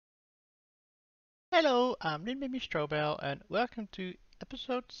Hello, I'm Baby Strobel, and welcome to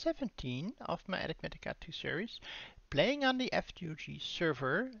episode 17 of my Enigmatica 2 series, playing on the FTOG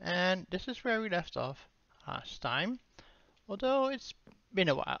server, and this is where we left off last time, although it's been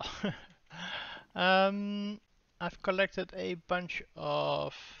a while. um, I've collected a bunch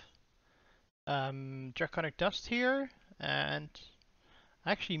of draconic dust here, and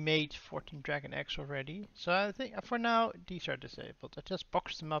I actually made 14 dragon eggs already, so I think for now these are disabled. I just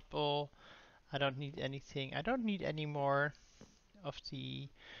boxed them up all. I don't need anything. I don't need any more of the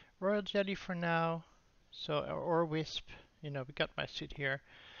royal jelly for now. So or wisp. We got my suit here.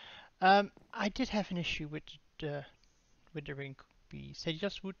 I did have an issue with the ring bees. They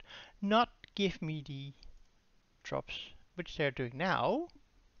just would not give me the drops, which they're doing now.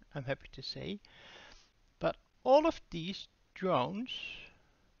 I'm happy to say. But all of these drones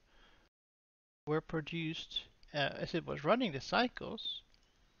were produced as it was running the cycles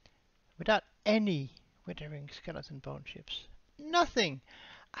without any withering skeleton bone chips. Nothing.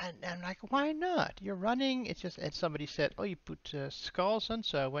 And I'm like, why not? You're running. It's just, and somebody said, oh, you put skulls on.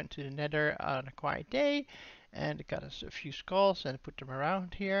 So I went to the Nether on a quiet day and got us a few skulls and put them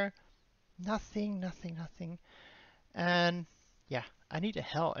around here. Nothing, nothing, nothing. And yeah, I need a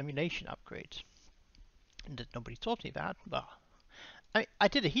hell emulation upgrade that nobody told me about. Well, I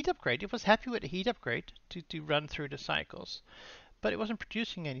did a heat upgrade. It was happy with the heat upgrade to run through the cycles, but it wasn't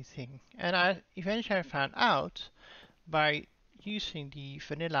producing anything. And I eventually found out by using the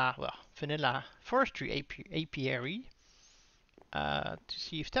vanilla forestry apiary to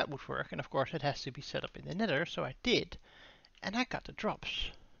see if that would work. And of course, it has to be set up in the Nether, so I did, and I got the drops.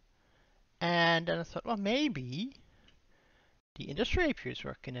 And then I thought, well, maybe the industry apiaries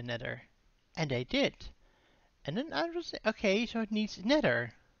work in the Nether, and they did. And then I was okay, so it needs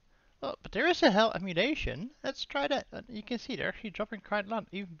Nether. Well, but there is a hell emulation. Let's try that. And you can see they're actually dropping quite a lot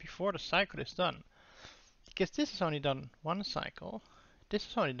even before the cycle is done. Because this is only done one cycle. This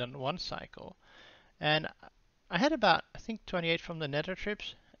is only done one cycle. And I had about, I think, 28 from the Nether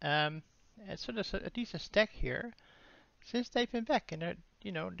trips. And so there's at least a stack here since they've been back. And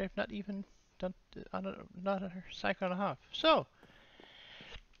they've not even done another cycle and a half. So,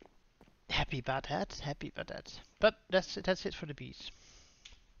 happy about that. Happy about that. But that's it for the bees.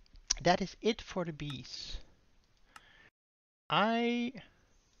 That is it for the bees. Oh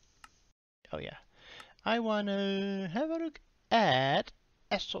yeah. I want to have a look at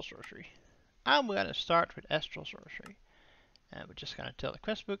Astral Sorcery. I'm going to start with Astral Sorcery. And we're just going to tell the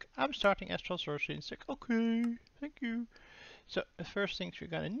quest book, I'm starting Astral Sorcery. And it's like, okay, thank you. So the first things we're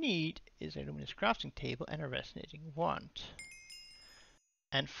going to need is a luminous crafting table and a resonating wand.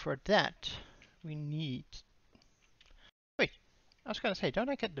 And for that, we need... Wait, I was going to say, don't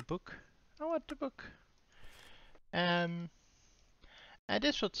I get the book? I want the book. And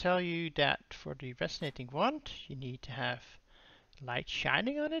this will tell you that for the resonating wand, you need to have light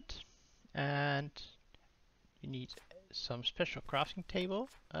shining on it, and you need some special crafting table,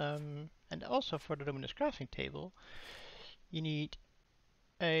 and also for the luminous crafting table you need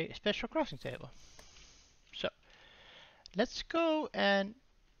a special crafting table. So let's go and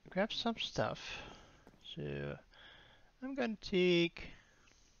grab some stuff. So I'm gonna make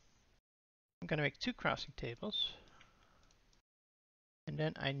 2 crafting tables, and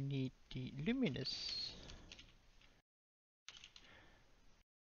then I need the luminous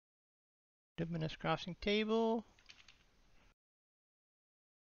crafting table,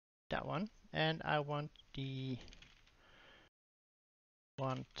 that one, and I want the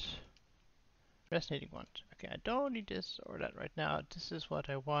resonating wand. Okay, I don't need this or that right now. This is what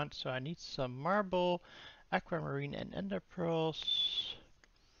I want. So I need some marble, aquamarine, and ender pearls.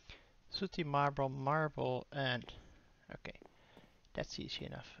 Sooty marble, and okay, that's easy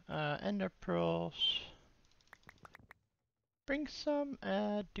enough. Ender pearls. Bring some.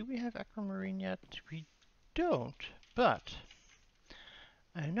 Do we have aquamarine yet? We don't, but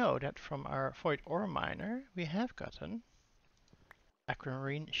I know that from our void ore miner we have gotten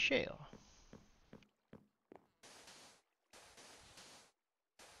aquamarine shale.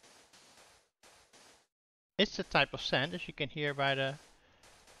 It's a type of sand, as you can hear by the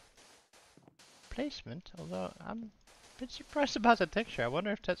placement, although I'm a bit surprised about the texture. I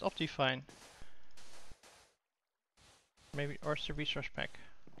wonder if that's Optifine. Maybe, or it's the resource pack.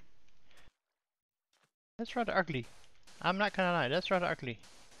 That's rather ugly. I'm not gonna lie, that's rather ugly.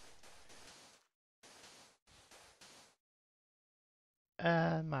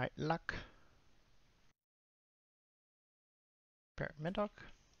 My luck. Medoc.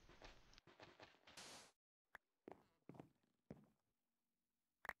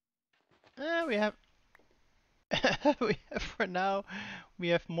 We have For now, we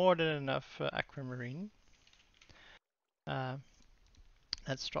have more than enough aquamarine. Uh,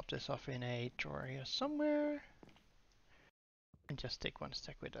 let's drop this off in a drawer here somewhere and just take one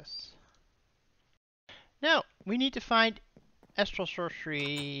stack with us. Now, we need to find Astral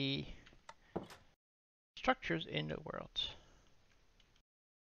Sorcery structures in the world.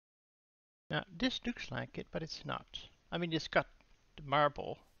 Now, this looks like it, but it's not. I mean, it's got the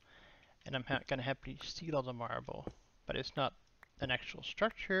marble, and I'm gonna happily steal all the marble, but it's not an actual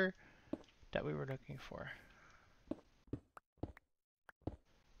structure that we were looking for.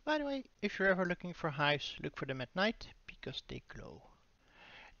 By the way, if you're ever looking for hives, look for them at night, because they glow.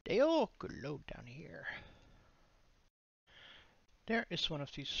 They all glow down here. There is one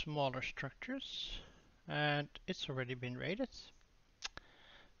of these smaller structures, and it's already been raided,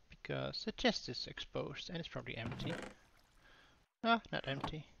 because the chest is exposed, and it's probably empty. Ah, not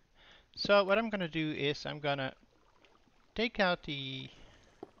empty. So what I'm gonna do is I'm gonna take out the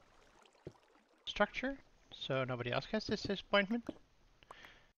structure, so nobody else gets this disappointment,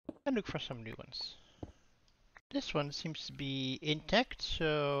 and look for some new ones. This one seems to be intact,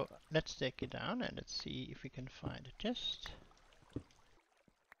 so let's take it down and let's see if we can find a chest.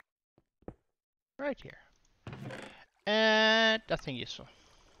 Right here. And nothing useful.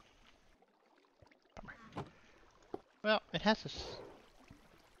 Bummer. Well, it has this.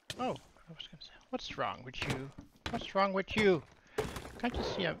 Oh, I was gonna say, what's wrong with you? What's wrong with you? Can't you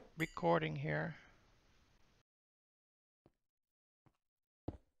see I'm recording here?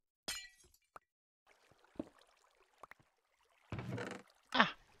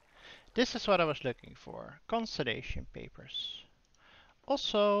 Ah, this is what I was looking for. Constellation papers.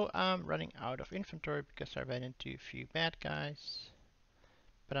 Also, I'm running out of inventory because I ran into a few bad guys.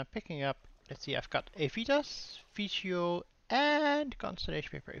 But I'm picking up, let's see, I've got Evitas, Physio, and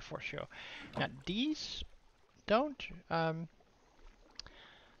Constellation Paper A4 Now these don't, oh,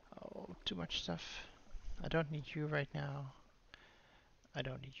 too much stuff. I don't need you right now. I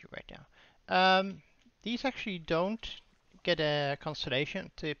don't need you right now. These actually don't get a constellation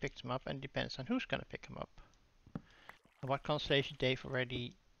until you pick them up, and depends on who's gonna pick them up. And what constellation they've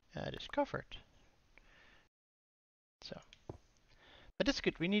already discovered. So, but that's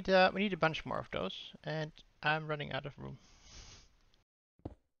good. We need a bunch more of those, and I'm running out of room.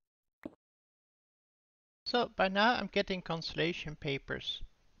 So by now I'm getting constellation papers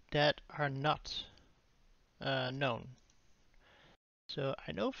that are not known. So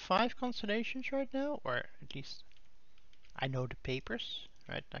I know 5 constellations right now, or at least I know the papers,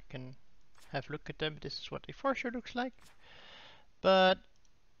 right? I can have a look at them. This is what a for sure looks like. But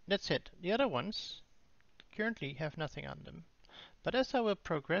that's it. The other ones currently have nothing on them. But as I will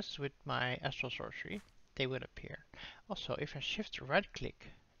progress with my Astral Sorcery, they will appear. Also, if I shift right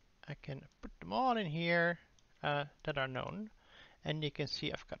click, I can put them all in here that are known. And you can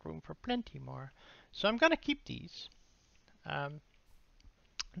see I've got room for plenty more. So I'm gonna keep these,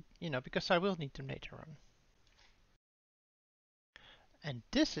 you know, because I will need them later on. And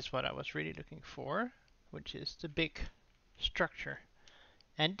this is what I was really looking for, which is the big structure.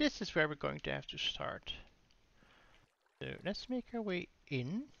 And this is where we're going to have to start. So let's make our way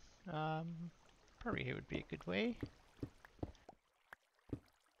in. Probably here would be a good way.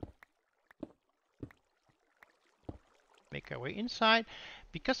 Make our way inside,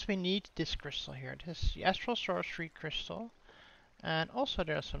 because we need this crystal here. This is the Astral Sorcery crystal. And also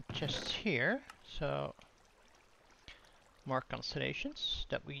there are some chests here, so more constellations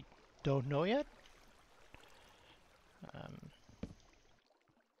that we don't know yet.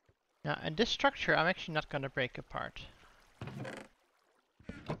 Now, and this structure I'm actually not going to break apart,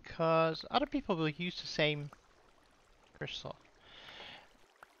 because other people will use the same crystal.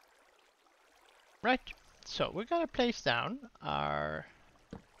 Right, so we're going to place down our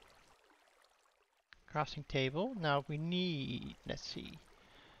crafting table. Now we need, let's see,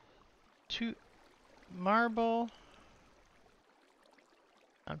 2 marble.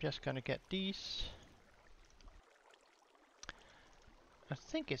 I'm just going to get these. I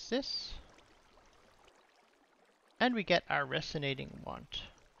think it's this. And we get our resonating wand.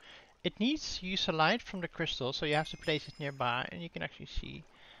 It needs to use a light from the crystal, so you have to place it nearby, and you can actually see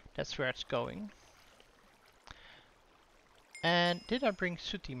that's where it's going. And did I bring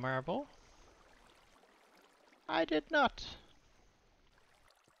sooty marble? I did not.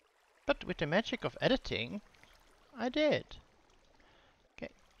 But with the magic of editing, I did.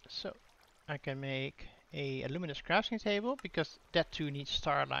 Okay, so I can make a luminous crafting table, because that too needs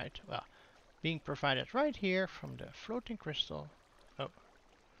starlight. Well, being provided right here from the floating crystal. Oh.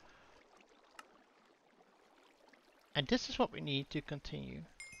 And this is what we need to continue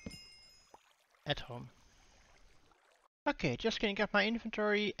at home. Okay, just getting up my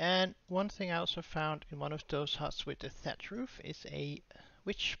inventory, and one thing I also found in one of those huts with the thatch roof is a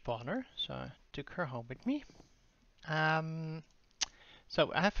witch spawner, so I took her home with me.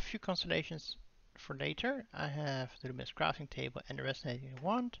 So I have a few constellations for later. I have the luminous crafting table and the resonating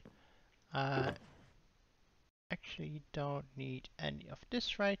wand. I actually don't need any of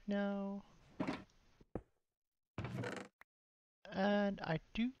this right now. And I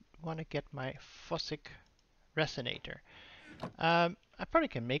do want to get my Fossick resonator. I probably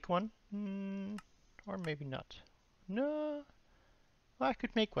can make one, or maybe not. No, well, I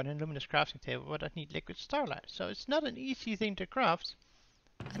could make one in Luminous Crafting Table, but I'd need liquid starlight. So it's not an easy thing to craft.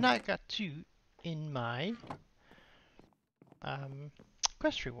 And I got two in my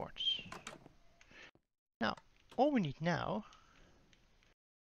quest rewards. Now, all we need now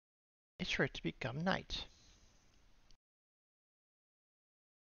is for it to become night.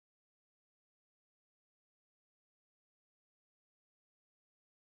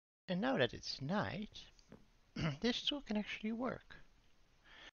 And now that it's night, this tool can actually work.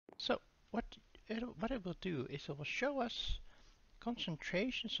 So what it will do is it will show us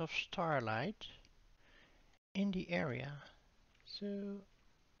concentrations of starlight in the area. So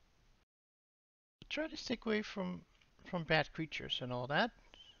try to stick away from bad creatures and all that.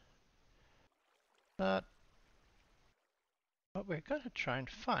 But what we're gonna try and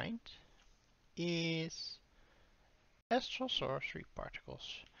find is Astral Sorcery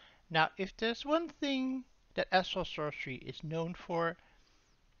particles. Now, if there's one thing that Astral Sorcery is known for,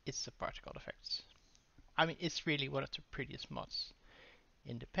 it's the particle effects. I mean, it's really one of the prettiest mods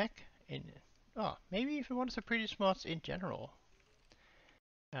in the pack. Maybe even one of the prettiest mods in general.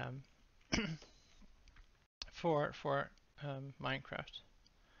 Um, for Minecraft.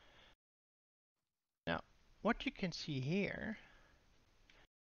 Now, what you can see here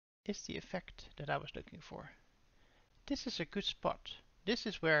is the effect that I was looking for. This is a good spot. This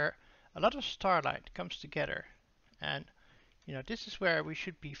is where a lot of starlight comes together, and this is where we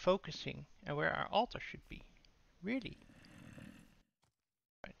should be focusing and where our altar should be. Really.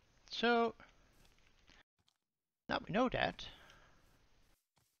 Right. So now we know that.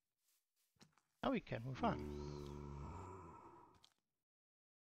 Now we can move on.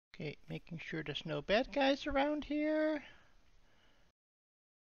 Okay, making sure there's no bad guys around here.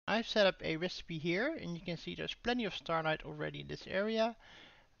 I've set up a recipe here, and you can see there's plenty of starlight already in this area.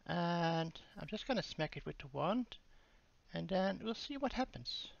 And I'm just gonna smack it with the wand, and then we'll see what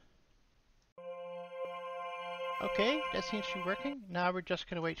happens. Okay, that seems to be working. Now we're just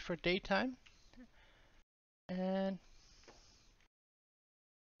gonna wait for daytime, and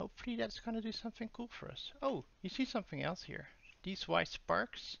hopefully that's gonna do something cool for us. Oh, you see something else here. These white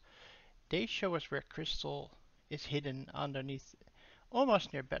sparks, they show us where crystal is hidden underneath,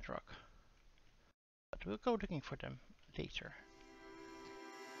 almost near bedrock. But we'll go looking for them later.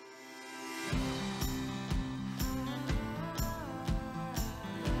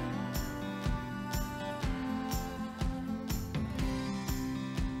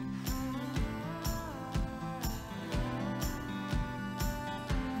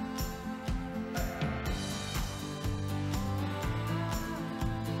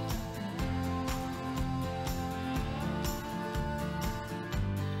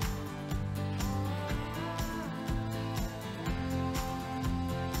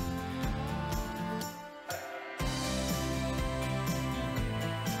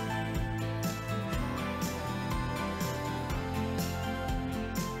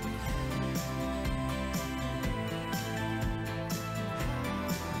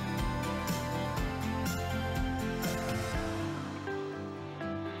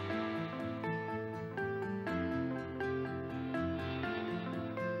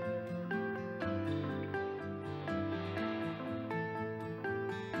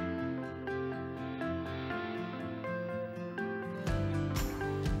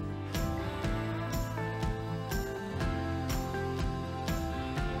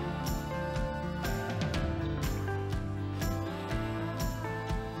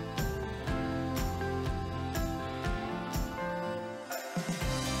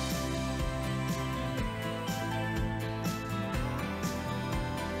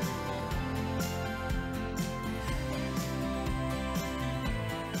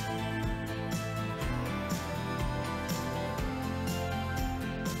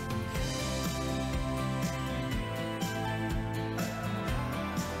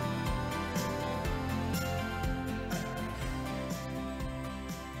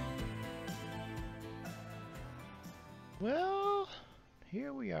 Well,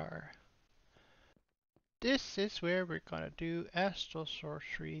 here we are. This is where we're gonna do Astral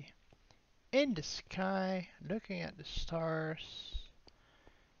Sorcery in the sky, looking at the stars,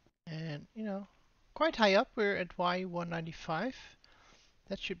 and you know, quite high up. We're at Y195.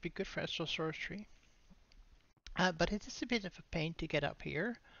 That should be good for Astral Sorcery. But it is a bit of a pain to get up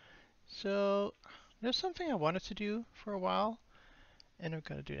here. So there's something I wanted to do for a while, and I'm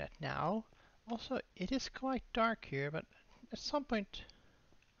gonna do that now. Also, it is quite dark here, but at some point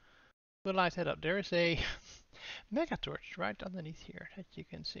we'll light it up. There is a mega torch right underneath here that you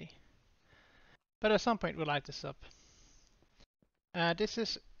can see. But at some point we'll light this up. This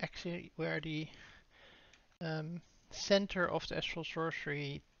is actually where the center of the Astral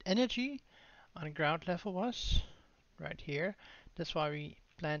Sorcery energy on ground level was, right here. That's why we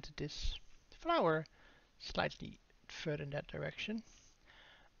planted this flower slightly further in that direction.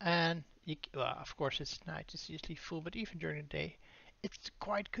 And well, of course it's night, it's usually full, but even during the day it's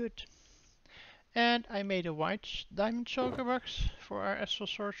quite good. And I made a white diamond shulker box for our Astral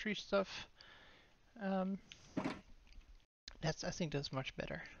Sorcery stuff. Um, I think that's much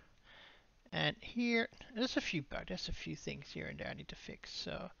better. And here, there's a few bugs, there's a few things here and there I need to fix.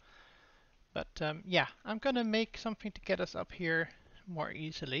 So, but yeah, I'm gonna make something to get us up here more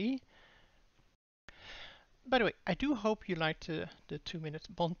easily. By the way, I do hope you liked the 2-minute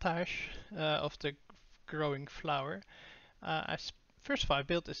montage of the growing flower. First of all, I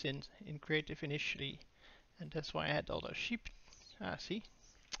built this in Creative initially, and that's why I had all those sheep. See?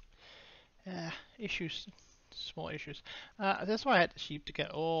 Issues, small issues. That's why I had the sheep to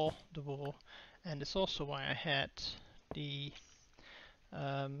get all the wool, and it's also why I had the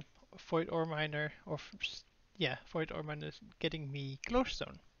void ore miner, yeah, void ore miner getting me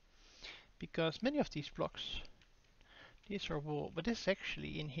glowstone, because many of these blocks, these are wool, but this is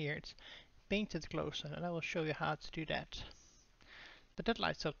actually in here. It's painted glowstone, and I will show you how to do that. But that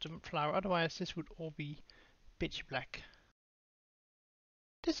lights up the flower, otherwise this would all be pitch black.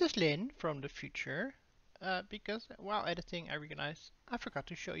 This is Lynn from the future, because while editing I realized I forgot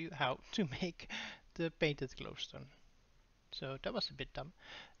to show you how to make the painted glowstone. So that was a bit dumb.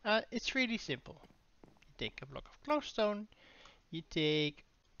 It's really simple. You take a block of glowstone, you take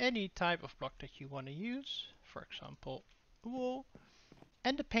any type of block that you want to use, for example wool,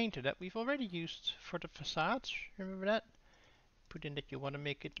 and the painter that we've already used for the facades, remember that? Put in that you want to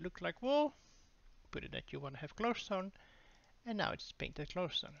make it look like wool, put in that you want to have glowstone, and now it's painted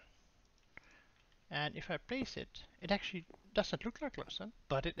glowstone. And if I place it, it actually doesn't look like glowstone,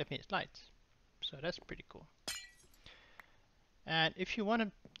 but it emits light. So that's pretty cool. And if you want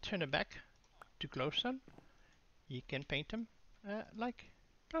to turn it back to glowstone, you can paint them like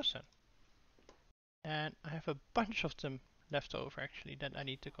glowstone. And I have a bunch of them left over actually that I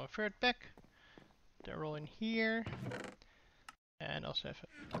need to convert back. They're all in here. And also have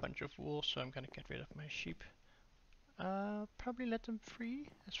a bunch of wool, so I'm gonna get rid of my sheep. Probably let them free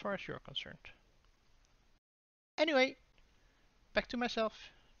as far as you're concerned. Anyway, back to myself.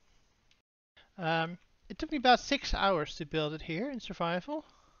 It took me about 6 hours to build it here in survival,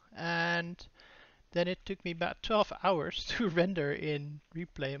 and then it took me about 12 hours to render in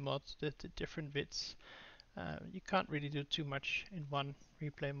replay mod the different bits. You can't really do too much in one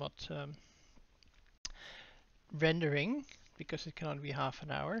replay mod rendering because it can only be half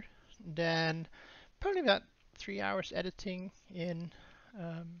an hour. Then probably about 3 hours editing in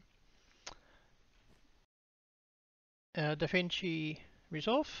DaVinci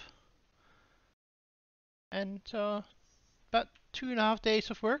Resolve, and about 2.5 days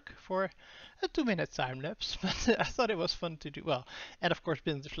of work for a 2-minute time lapse. But I thought it was fun to do. Well, and of course,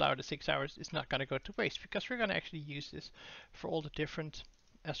 building the flower, the 6 hours is not going to go to waste because we're going to actually use this for all the different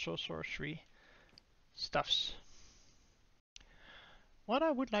Astral Sorcery stuffs. What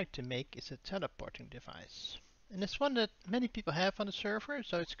I would like to make is a teleporting device. And it's one that many people have on the server,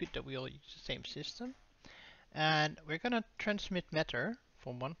 so it's good that we all use the same system. And we're going to transmit matter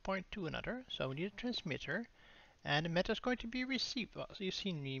from one point to another. So we need a transmitter, and the matter is going to be received. Well, so you've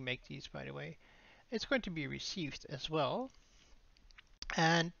seen me make these, by the way. It's going to be received as well.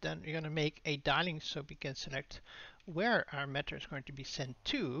 And then we're going to make a dialing so we can select where our matter is going to be sent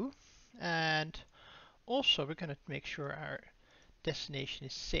to. And also we're going to make sure our destination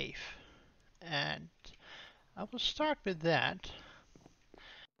is safe. And I will start with that.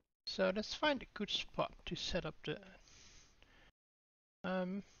 So let's find a good spot to set up the I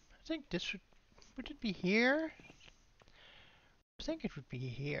think this would it be here? I think it would be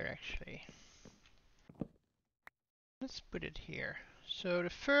here actually. Let's put it here. So the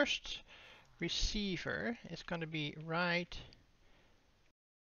first receiver is going to be right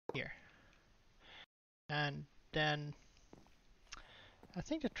here. And then I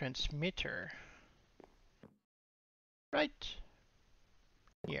think the transmitter right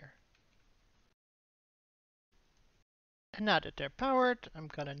here. And now that they're powered, I'm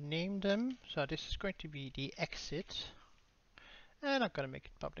gonna name them. So this is going to be the exit. And I'm gonna make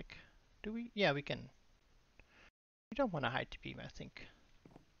it public. Do we? Yeah, we can. We don't want to hide the beam, I think.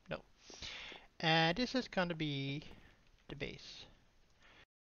 No. And this is gonna be the base.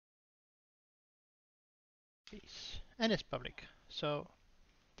 And it's public. So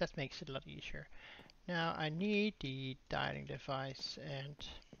that makes it a lot easier. Now I need the dialing device and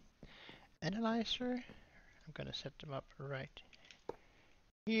analyzer. I'm gonna set them up right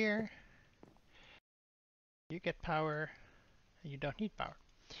here. You get power, and you don't need power.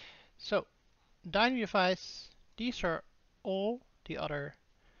 So dialing device, these are all the other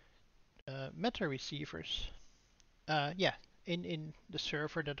meta receivers. Yeah, in the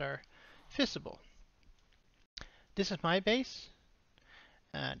server that are visible. This is my base.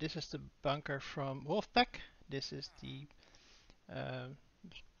 This is the bunker from Wolfpack. This is the uh,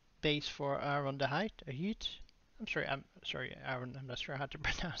 base for Aaron the Heat. I'm sorry, Aaron. I'm not sure how to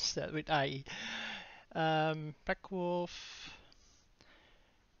pronounce that with IE. Packwolf.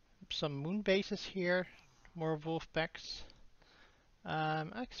 Some moon bases here. More wolf packs.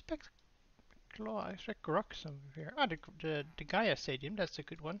 I expect Claw. I expect Grok somewhere here. Ah, the Gaia Stadium. That's a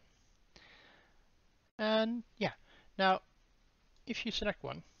good one. And yeah. Now, if you select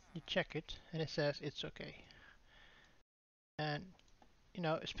one, you check it, and it says it's okay. And you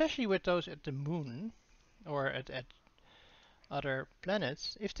know, especially with those at the moon or at other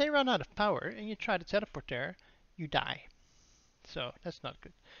planets, if they run out of power and you try to teleport there, you die. So that's not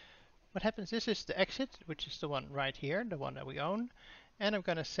good. What happens, this is the exit, which is the one right here, the one that we own. And I'm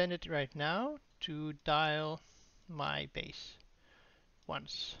gonna send it right now to dial my base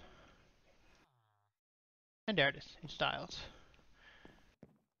once. And there it is, it's dialed.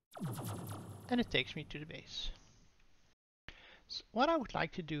 And it takes me to the base. So what I would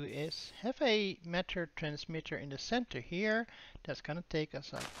like to do is have a matter transmitter in the center here. That's gonna take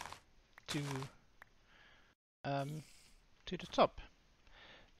us up to the top.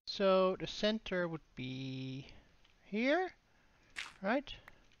 So the center would be here, right?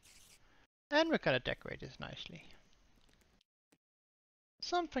 And we're gonna decorate this nicely.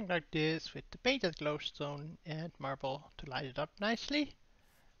 Something like this with the painted glowstone and marble to light it up nicely.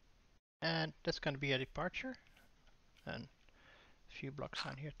 And that's gonna be a departure. And a few blocks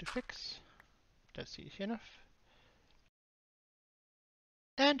down here to fix. That's easy enough.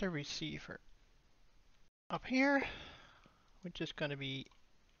 And a receiver up here, which is gonna be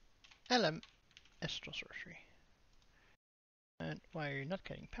LM Astral Sorcery. And why are you not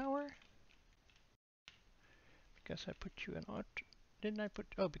getting power? Because I put you in out. Didn't I put?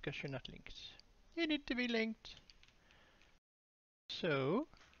 Oh, because you're not linked. You need to be linked. So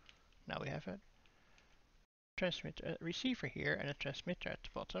now we have a transmitter, a receiver here, and a transmitter at the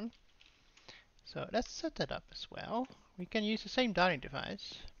bottom. So let's set that up as well. We can use the same dialing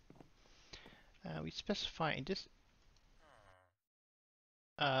device. We specify in this.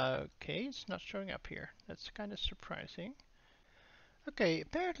 Okay, it's not showing up here. That's kind of surprising. Okay,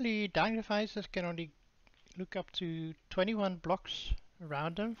 apparently dialing devices can only look up to 21 blocks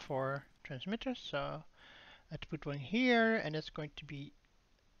around them for transmitters. So I have to put one here, and it's going to be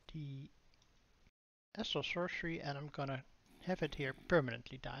the Astral Sorcery, and I'm gonna have it here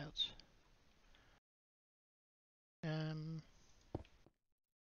permanently dialed.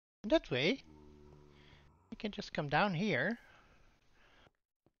 That way, you can just come down here,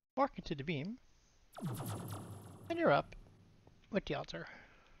 walk into the beam, and you're up with the altar.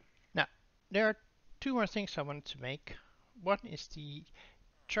 Now, there are two more things I wanted to make. One is the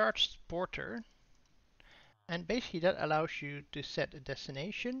charged porter, and basically that allows you to set a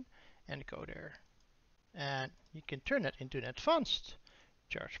destination and go there. And you can turn that into an advanced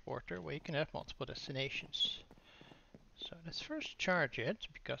charge porter where you can have multiple destinations. So let's first charge it,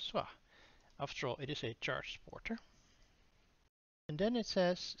 because well, after all it is a charged porter. And then it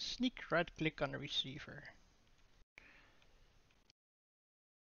says sneak right click on the receiver.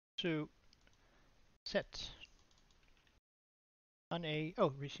 So set on a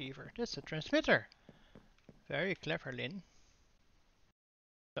receiver. That's a transmitter. Very clever, Lin.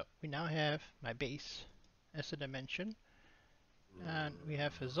 So we now have my base as a dimension. And we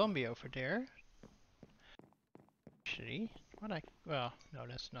have a zombie over there. Actually, well, no,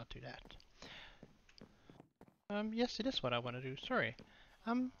 let's not do that. Yes, it is what I want to do. Sorry.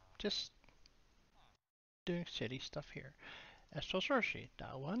 I'm just doing silly stuff here. Astral Sorcery,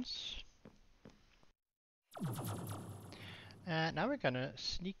 dial once. And now we're gonna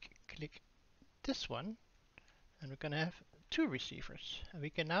sneak click this one, and we're gonna have two receivers. And we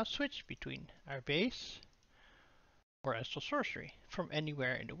can now switch between our base or Astral Sorcery from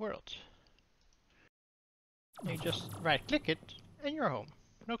anywhere in the world. And you just right click it and you're home.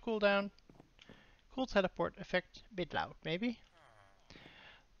 No cooldown. Cool teleport effect, a bit loud maybe.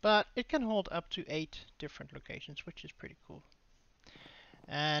 But it can hold up to 8 different locations, which is pretty cool.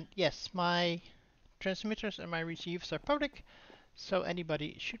 And yes, my transmitters and my receivers are public, so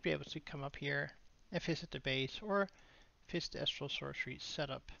anybody should be able to come up here and visit the base or visit the Astral Sorcery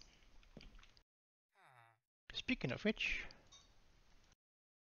setup. Speaking of which,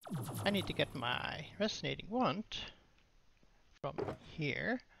 I need to get my resonating wand from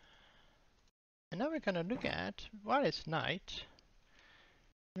here. And now we're gonna look at, while it's night,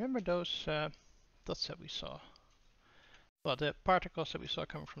 remember those dots that we saw? Well, the particles that we saw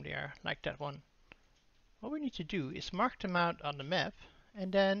coming from the air, like that one. What we need to do is mark them out on the map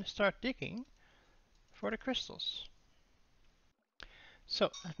and then start digging for the crystals. So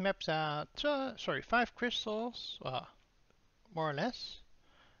I've mapped out, 5 crystals, more or less.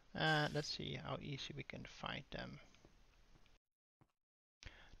 Let's see how easy we can find them.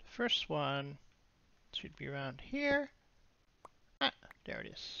 The first one should be around here. Ah, there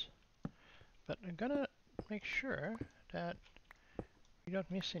it is. But I'm gonna make sure that we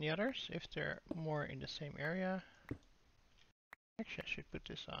don't miss any others if they're more in the same area. Actually, I should put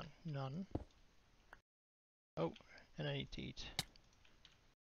this on none. Oh, and I need to eat.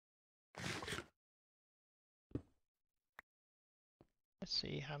 Let's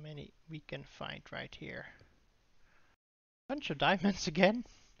see how many we can find right here. Bunch of diamonds again,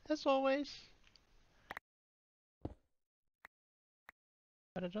 as always.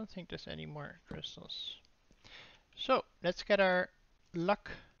 But I don't think there's any more crystals. So, let's get our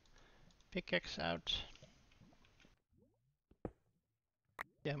luck pickaxe out.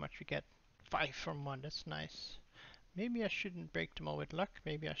 See how much we get. 5 from 1, that's nice. Maybe I shouldn't break them all with luck.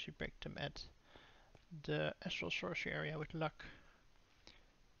 Maybe I should break them at the Astral Sorcery area with luck.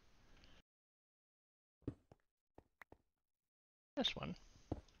 This one.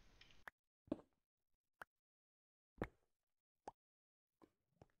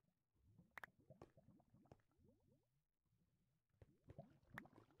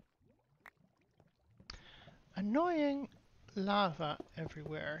 Annoying lava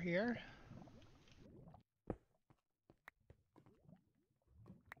everywhere here.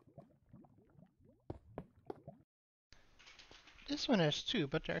 This one has 2,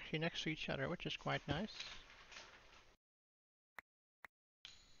 but they're actually next to each other, which is quite nice.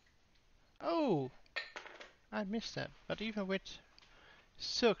 Oh! I missed that, but even with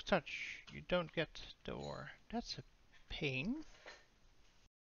Silk Touch, you don't get the ore. That's a pain.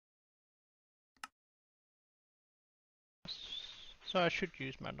 So I should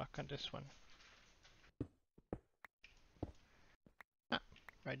use my luck on this one. Ah,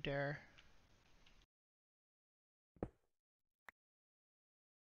 right there.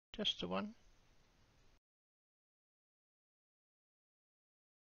 Just the one.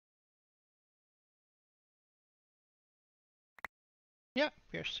 Yeah,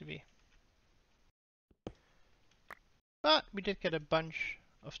 appears to be. But we did get a bunch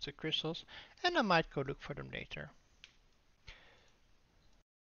of the crystals, and I might go look for them later.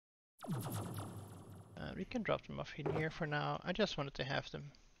 We can drop them off in here for now. I just wanted to have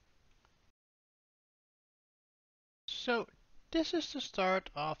them. So, this is the start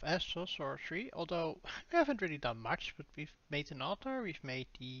of Astral Sorcery, although we haven't really done much, but we've made an altar, we've made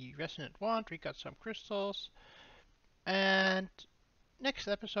the resonant wand, we got some crystals, and next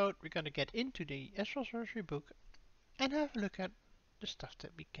episode we're gonna get into the Astral Sorcery book and have a look at the stuff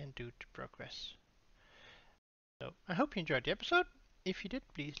that we can do to progress. So, I hope you enjoyed the episode. If you did,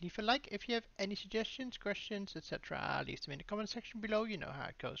 please leave a like. If you have any suggestions, questions, etc., leave them in the comment section below. You know how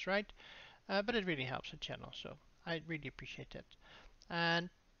it goes, right? But it really helps the channel, so I really appreciate it. And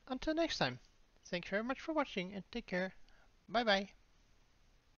until next time, thank you very much for watching and take care. Bye bye.